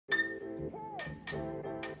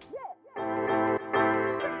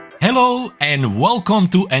Hello and welcome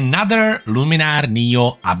to another Luminar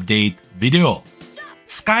NEO update video.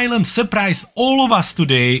 Skylum surprised all of us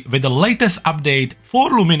today with the latest update for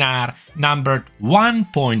Luminar numbered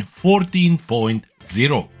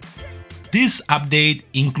 1.14.0. This update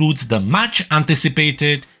includes the much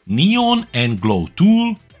anticipated Neon and Glow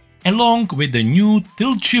tool, along with the new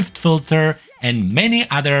tilt shift filter and many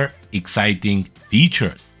other exciting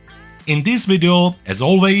features. In this video, as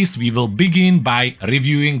always, we will begin by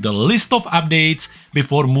reviewing the list of updates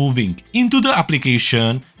before moving into the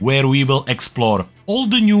application, where we will explore all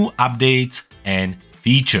the new updates and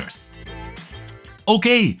features.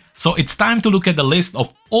 Okay, so it's time to look at the list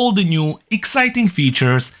of all the new exciting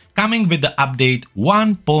features coming with the update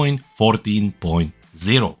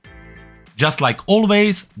 1.14.0. Just like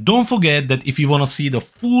always, don't forget that if you want to see the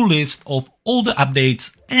full list of all the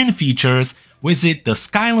updates and features, visit the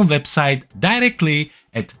Skylum website directly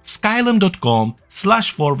at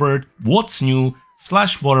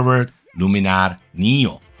skylum.com/what's-new/Luminar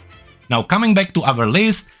NEO. Now coming back to our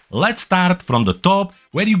list, let's start from the top,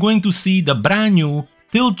 where you're going to see the brand new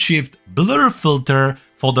tilt shift blur filter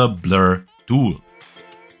for the blur tool.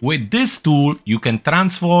 With this tool, you can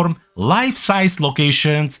transform life-size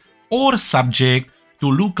locations or subject to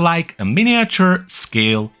look like a miniature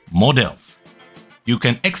scale models. You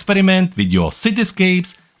can experiment with your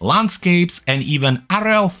cityscapes, landscapes, and even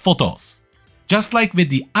aerial photos. Just like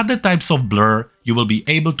with the other types of blur, you will be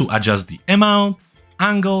able to adjust the amount,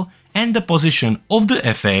 angle, and the position of the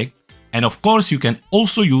effect. And of course, you can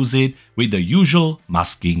also use it with the usual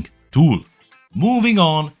masking tool. Moving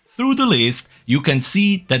on through the list, you can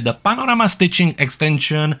see that the Panorama stitching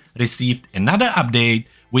extension received another update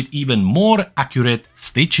with even more accurate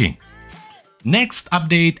stitching. Next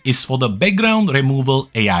update is for the background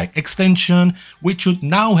removal AI extension, which should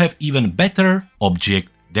now have even better object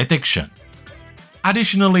detection.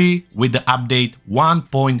 Additionally, with the update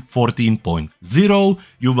 1.14.0,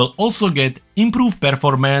 you will also get improved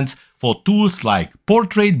performance for tools like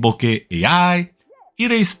Portrait Bokeh AI,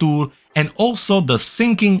 Erase tool, and also the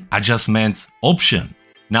syncing adjustments option.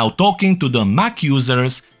 Now, talking to the Mac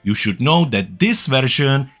users, you should know that this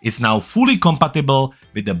version is now fully compatible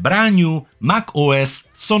with the brand new macOS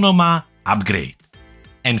Sonoma upgrade.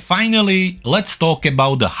 And finally, let's talk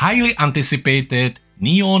about the highly anticipated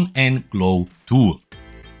Neon and Glow tool.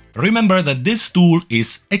 Remember that this tool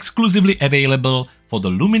is exclusively available for the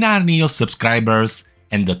Luminar NEO subscribers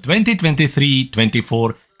and the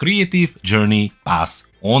 2023-24 Creative Journey Pass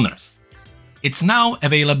owners. It's now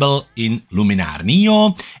available in Luminar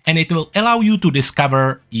NEO, and it will allow you to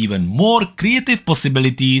discover even more creative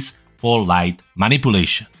possibilities for light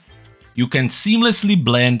manipulation. You can seamlessly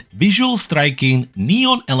blend visual striking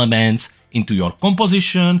neon elements into your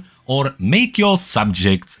composition or make your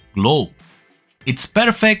subjects glow. It's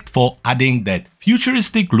perfect for adding that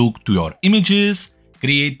futuristic look to your images,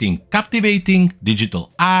 creating captivating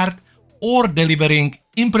digital art, or delivering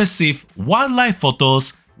impressive wildlife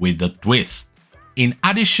photos with a twist. In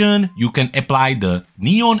addition, you can apply the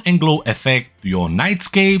neon and glow effect to your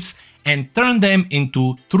nightscapes and turn them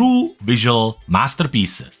into true visual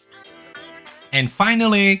masterpieces. And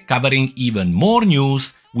finally, covering even more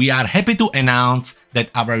news, we are happy to announce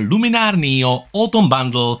that our Luminar NEO Autumn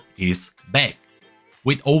Bundle is back.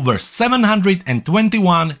 With over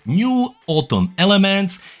 721 new autumn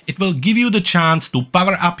elements, it will give you the chance to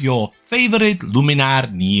power up your favorite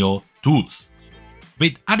Luminar NEO tools.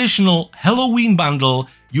 With additional Halloween bundle,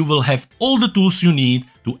 you will have all the tools you need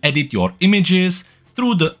to edit your images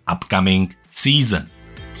through the upcoming season.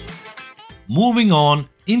 Moving on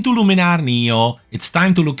into Luminar NEO, it's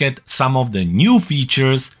time to look at some of the new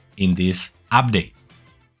features in this update.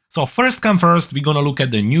 So first come first, we're gonna look at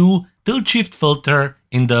the new tilt shift filter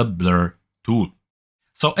in the blur tool.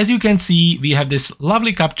 So as you can see, we have this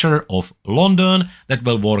lovely capture of London that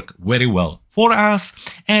will work very well for us.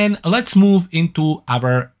 And let's move into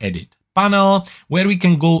our edit panel, where we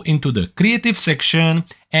can go into the creative section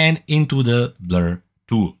and into the blur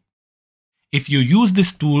tool. If you used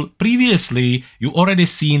this tool previously, you already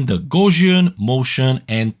seen the Gaussian, motion,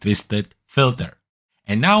 and twisted filter.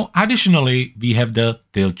 And now additionally, we have the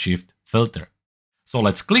tilt shift filter. So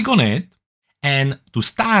let's click on it. And to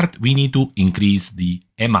start, we need to increase the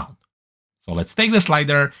amount. So let's take the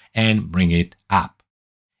slider and bring it up.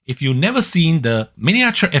 If you've never seen the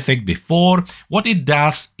miniature effect before, what it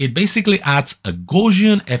does, it basically adds a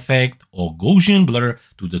Gaussian effect or Gaussian blur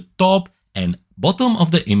to the top and bottom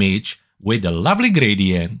of the image with a lovely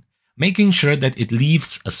gradient, making sure that it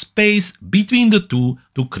leaves a space between the two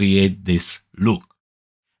to create this look.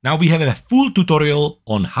 Now we have a full tutorial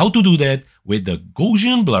on how to do that with the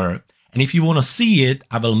Gaussian blur, And if you want to see it,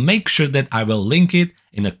 I will make sure that I will link it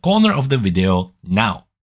in the corner of the video now.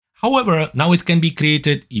 However, now it can be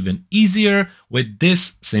created even easier with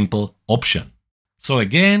this simple option. So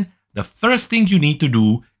again, the first thing you need to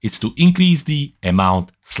do is to increase the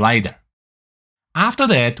amount slider. After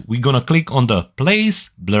that, we're gonna click on the Place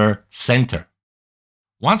Blur Center.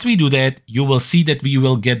 Once we do that, you will see that we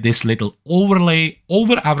will get this little overlay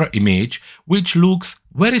over our image, which looks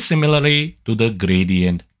very similarly to the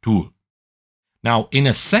gradient tool. Now, in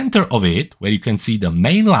the center of it, where you can see the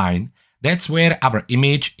main line, that's where our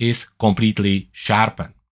image is completely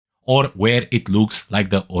sharpened, or where it looks like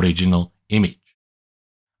the original image.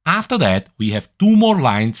 After that, we have two more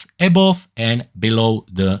lines above and below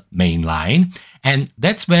the main line, and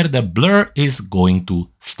that's where the blur is going to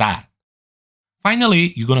start.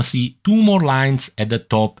 Finally, you're gonna see two more lines at the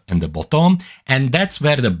top and the bottom, and that's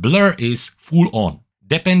where the blur is full on,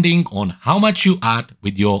 depending on how much you add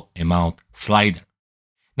with your amount slider.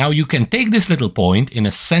 Now you can take this little point in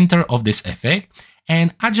the center of this effect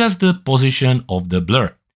and adjust the position of the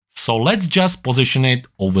blur. So let's just position it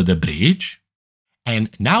over the bridge. And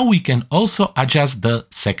now we can also adjust the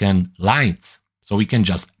second lines. So we can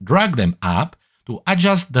just drag them up to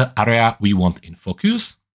adjust the area we want in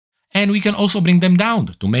focus. And we can also bring them down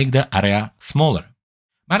to make the area smaller.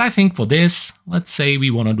 But I think for this, let's say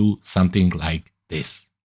we want to do something like this.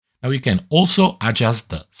 Now we can also adjust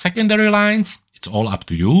the secondary lines. It's all up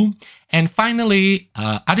to you. And finally,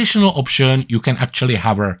 additional option, you can actually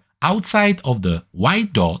hover outside of the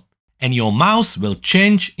white dot and your mouse will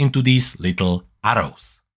change into these little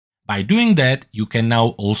arrows. By doing that, you can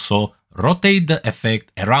now also rotate the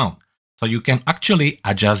effect around. So you can actually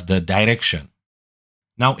adjust the direction.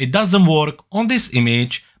 Now it doesn't work on this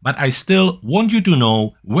image, but I still want you to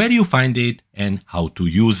know where you find it and how to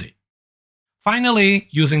use it. Finally,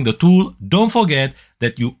 using the tool, don't forget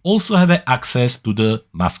that you also have access to the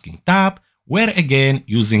masking tab, where again,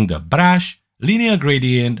 using the brush, linear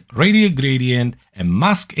gradient, radial gradient, and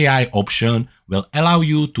mask AI option will allow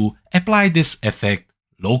you to apply this effect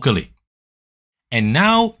locally. And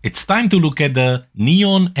now it's time to look at the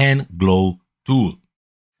Neon and Glow tool.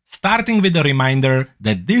 Starting with a reminder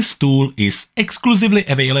that this tool is exclusively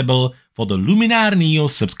available for the Luminar NEO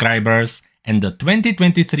subscribers and the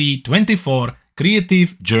 2023-24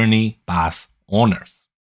 Creative Journey Pass owners.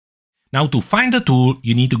 Now to find the tool,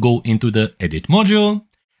 you need to go into the Edit module,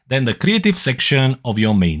 then the Creative section of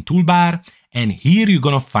your main toolbar, and here you're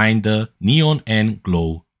gonna find the Neon and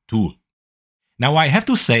Glow tool. Now I have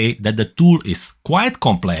to say that the tool is quite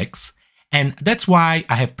complex, and that's why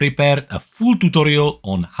I have prepared a full tutorial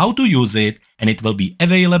on how to use it, and it will be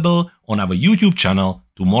available on our YouTube channel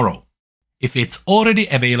tomorrow. If it's already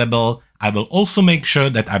available, I will also make sure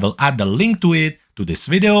that I will add the link to it to this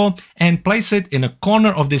video and place it in a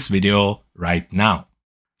corner of this video right now.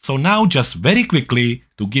 So now just very quickly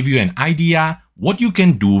to give you an idea what you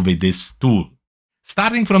can do with this tool.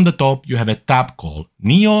 Starting from the top, you have a tab called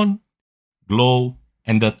Neon, Glow,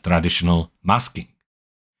 and the traditional masking.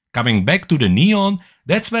 Coming back to the neon,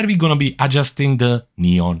 that's where we're gonna be adjusting the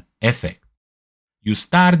neon effect. You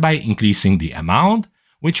start by increasing the amount,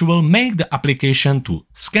 which will make the application to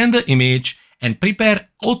scan the image and prepare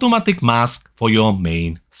automatic mask for your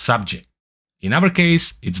main subject. In our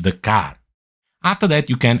case, it's the car. After that,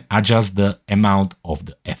 you can adjust the amount of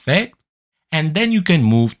the effect, and then you can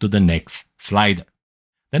move to the next slider.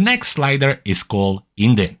 The next slider is called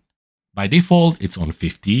Indent. By default, it's on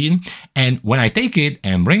 15, and when I take it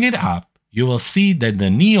and bring it up, you will see that the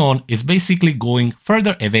neon is basically going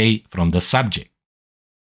further away from the subject.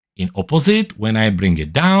 In opposite, when I bring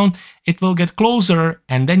it down, it will get closer,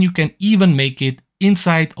 and then you can even make it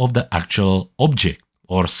inside of the actual object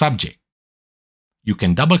or subject. You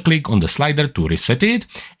can double click on the slider to reset it,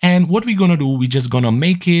 and what we're gonna do, we're just gonna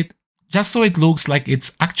make it just so it looks like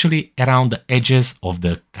it's actually around the edges of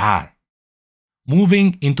the car.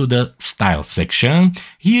 Moving into the style section,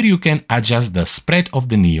 here you can adjust the spread of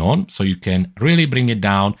the neon, so you can really bring it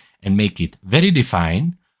down and make it very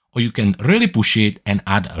defined, or you can really push it and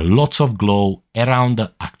add lots of glow around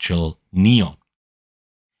the actual neon.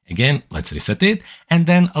 Again, let's reset it, and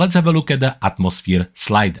then let's have a look at the atmosphere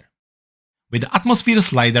slider. With the atmosphere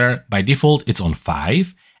slider, by default it's on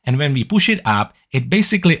 5, and when we push it up, it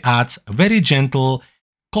basically adds a very gentle,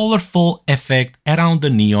 colorful effect around the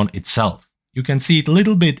neon itself. You can see it a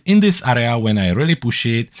little bit in this area when I really push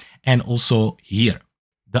it, and also here.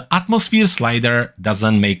 The atmosphere slider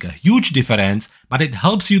doesn't make a huge difference, but it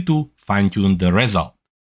helps you to fine-tune the result.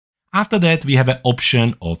 After that, we have an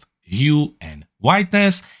option of hue and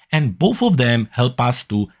whiteness, and both of them help us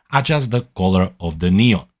to adjust the color of the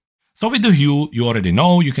neon. So with the hue, you already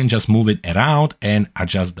know you can just move it around and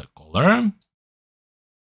adjust the color.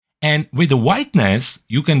 And with the whiteness,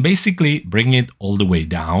 you can basically bring it all the way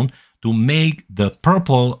down to make the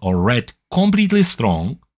purple or red completely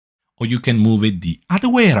strong, or you can move it the other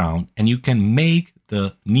way around and you can make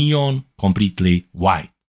the neon completely white.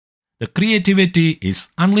 The creativity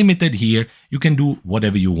is unlimited here. You can do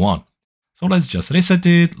whatever you want. So let's just reset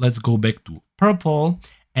it. Let's go back to purple.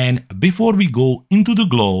 And before we go into the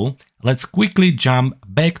glow, let's quickly jump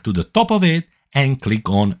back to the top of it and click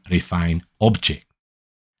on Refine Object.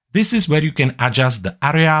 This is where you can adjust the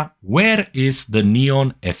area where is the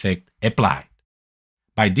neon effect applied.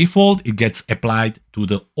 By default, it gets applied to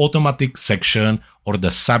the automatic section or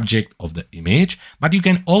the subject of the image, but you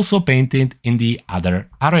can also paint it in the other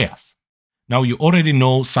areas. Now you already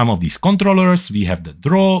know some of these controllers. We have the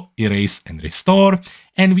draw, erase and restore,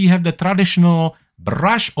 and we have the traditional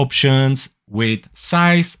brush options with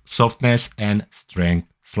size, softness and strength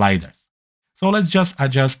sliders. So let's just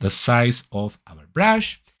adjust the size of our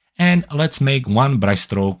brush and let's make one brush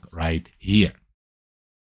stroke right here.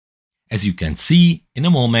 As you can see, in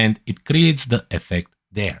a moment, it creates the effect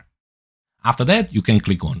there. After that, you can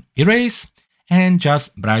click on erase and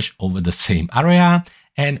just brush over the same area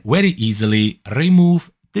and very easily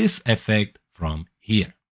remove this effect from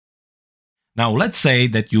here. Now let's say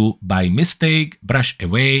that you by mistake brush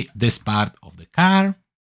away this part of the car.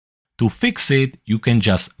 To fix it, you can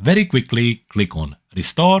just very quickly click on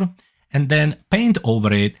restore and then paint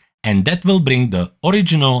over it, and that will bring the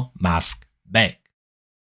original mask back.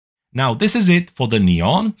 Now this is it for the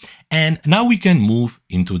neon, and now we can move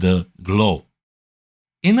into the glow.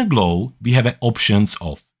 In the glow, we have options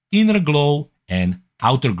of inner glow and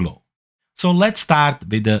outer glow. So let's start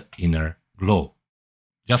with the inner glow.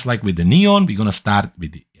 Just like with the neon, we're gonna start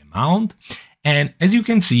with the amount. And as you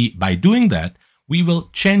can see, by doing that, we will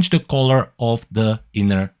change the color of the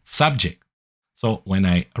inner subject. So when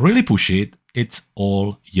I really push it, it's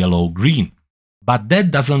all yellow-green. But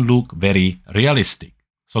that doesn't look very realistic.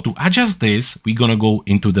 So to adjust this, we're gonna go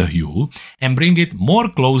into the hue and bring it more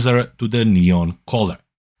closer to the neon color.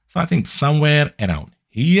 So I think somewhere around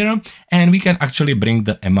here, and we can actually bring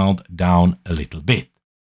the amount down a little bit.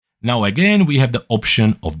 Now again, we have the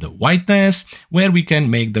option of the whiteness, where we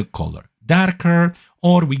can make the color darker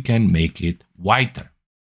or we can make it whiter.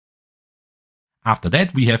 After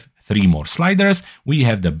that, we have three more sliders. We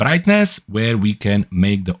have the brightness, where we can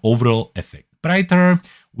make the overall effect brighter.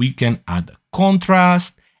 We can add a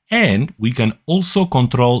contrast, and we can also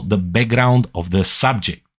control the background of the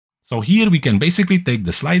subject. So here we can basically take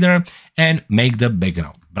the slider and make the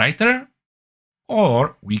background brighter,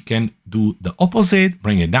 or we can do the opposite,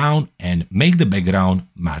 bring it down and make the background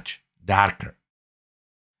much darker.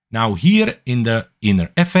 Now here in the inner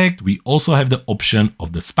effect, we also have the option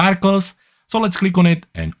of the sparkles. So let's click on it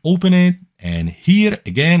and open it. And here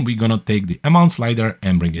again, we're gonna take the amount slider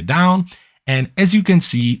and bring it down. And as you can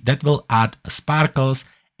see, that will add sparkles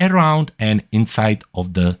around and inside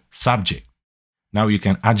of the subject. Now you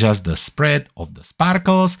can adjust the spread of the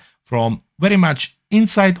sparkles from very much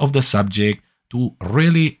inside of the subject to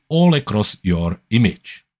really all across your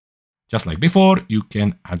image. Just like before, you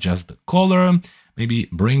can adjust the color, maybe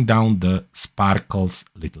bring down the sparkles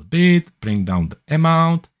a little bit, bring down the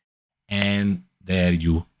amount, and there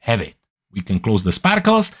you have it. We can close the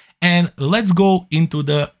sparkles and let's go into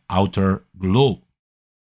the outer glow.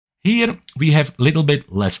 Here we have a little bit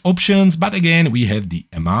less options, but again, we have the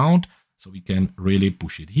amount, so we can really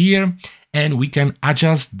push it here and we can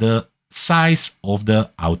adjust the size of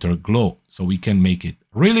the outer glow. So we can make it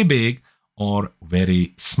really big or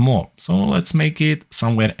very small. So let's make it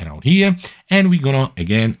somewhere around here and we're gonna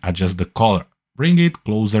again adjust the color. Bring it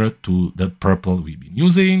closer to the purple we've been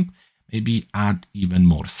using. Maybe add even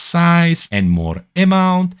more size and more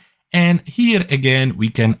amount. And here again, we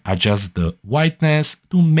can adjust the whiteness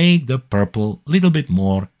to make the purple a little bit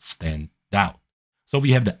more stand out. So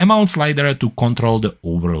we have the amount slider to control the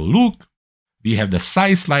overall look. We have the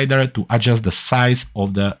size slider to adjust the size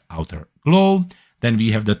of the outer glow. Then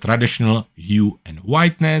we have the traditional hue and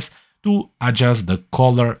whiteness to adjust the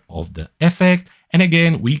color of the effect. And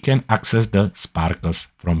again, we can access the sparkles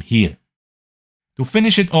from here. To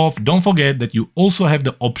finish it off, don't forget that you also have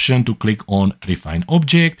the option to click on Refine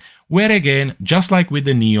Object, where again, just like with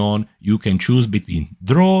the neon, you can choose between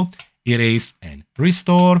Draw, Erase and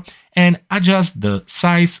Restore, and adjust the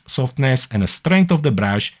size, softness and the strength of the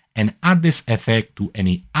brush and add this effect to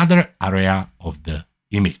any other area of the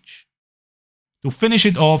image. To finish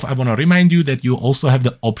it off, I want to remind you that you also have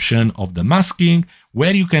the option of the masking,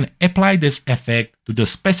 where you can apply this effect to the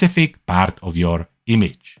specific part of your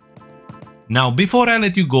image. Now, before I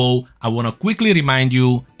let you go, I want to quickly remind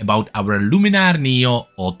you about our Luminar NEO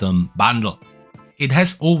Autumn Bundle. It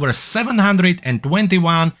has over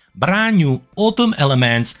 721 brand new autumn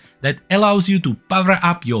elements that allows you to power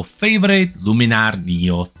up your favorite Luminar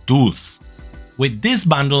NEO tools. With this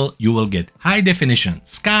bundle, you will get high definition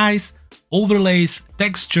skies, overlays,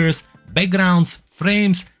 textures, backgrounds,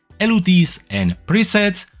 frames, LUTs and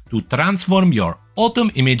presets to transform your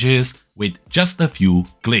autumn images with just a few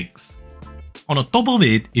clicks. On top of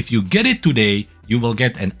it, if you get it today, you will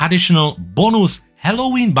get an additional bonus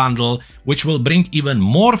Halloween bundle which will bring even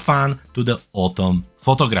more fun to the autumn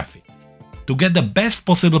photography. To get the best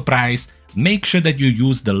possible price, make sure that you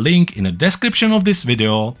use the link in the description of this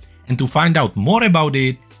video, and to find out more about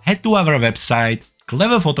it, head to our website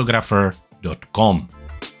cleverphotographer.com.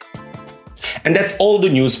 And that's all the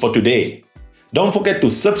news for today. Don't forget to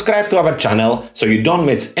subscribe to our channel so you don't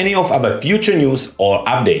miss any of our future news or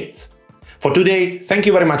updates. For today, thank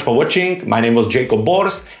you very much for watching. My name was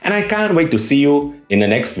Jakub, and I can't wait to see you in the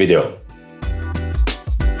next video.